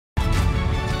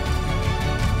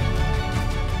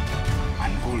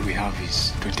have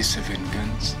is 27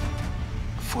 guns,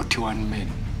 41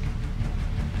 men,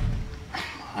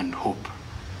 and hope.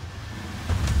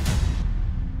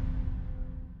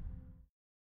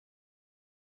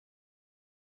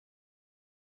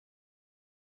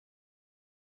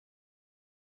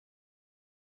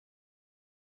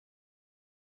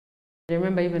 I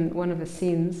remember even one of the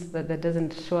scenes that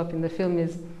doesn't show up in the film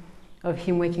is of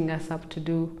him waking us up to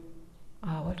do,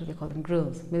 what do they call them,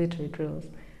 drills, military drills.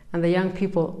 And the young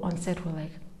people on set were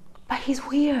like, but he's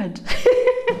weird.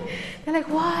 They're like,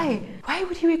 why? Why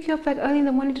would he wake you up that early in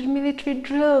the morning to do military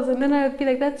drills? And then I would be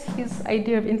like, that's his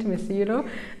idea of intimacy, you know?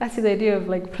 That's his idea of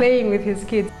like playing with his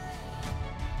kids.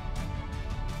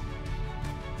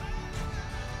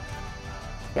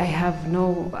 I have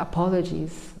no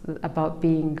apologies about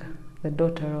being the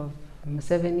daughter of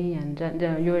Museveni and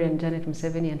Yoweri and Janet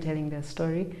Museveni and telling their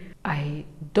story. I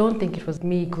don't think it was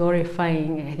me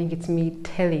glorifying, I think it's me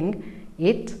telling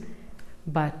it,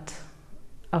 but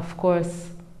of course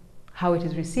how it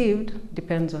is received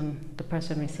depends on the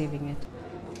person receiving it.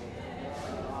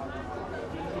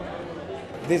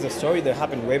 This is a story that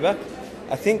happened way back.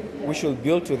 I think we should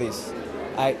build to this.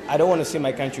 I don't want to see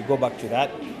my country go back to that.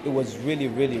 It was really,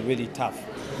 really, really tough.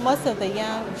 Most of the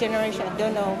young generation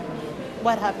don't know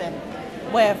what happened,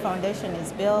 where a foundation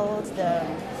is built,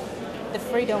 the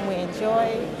freedom we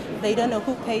enjoy. They don't know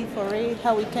who paid for it,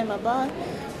 how it came about.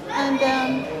 And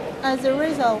as a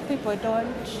result, people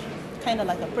don't kind of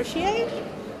like appreciate.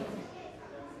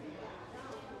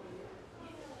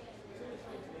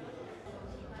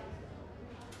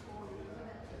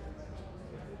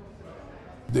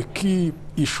 The key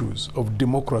issues of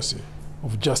democracy,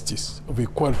 of justice, of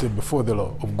equality before the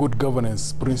law, of good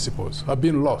governance principles have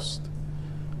been lost.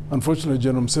 Unfortunately,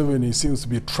 General Museveni seems to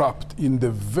be trapped in the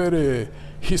very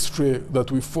history that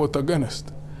we fought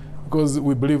against, because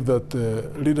we believe that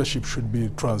leadership should be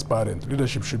transparent,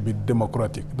 leadership should be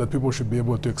democratic, that people should be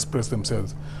able to express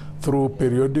themselves through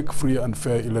periodic, free and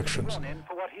fair elections.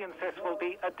 For what he insists will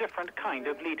be a different kind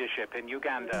of leadership in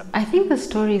Uganda. I think the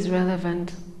story is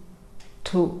relevant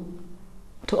to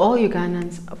all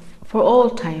Ugandans for all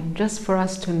time, just for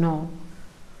us to know,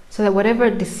 so that whatever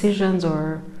decisions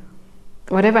or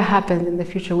whatever happens in the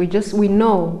future, we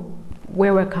know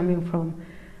where we're coming from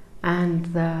and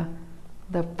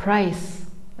the price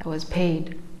that was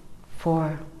paid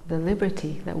for the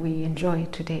liberty that we enjoy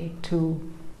today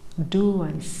to do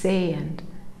and say and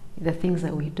the things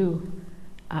that we do.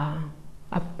 A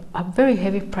very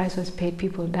heavy price was paid,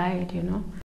 people died, you know.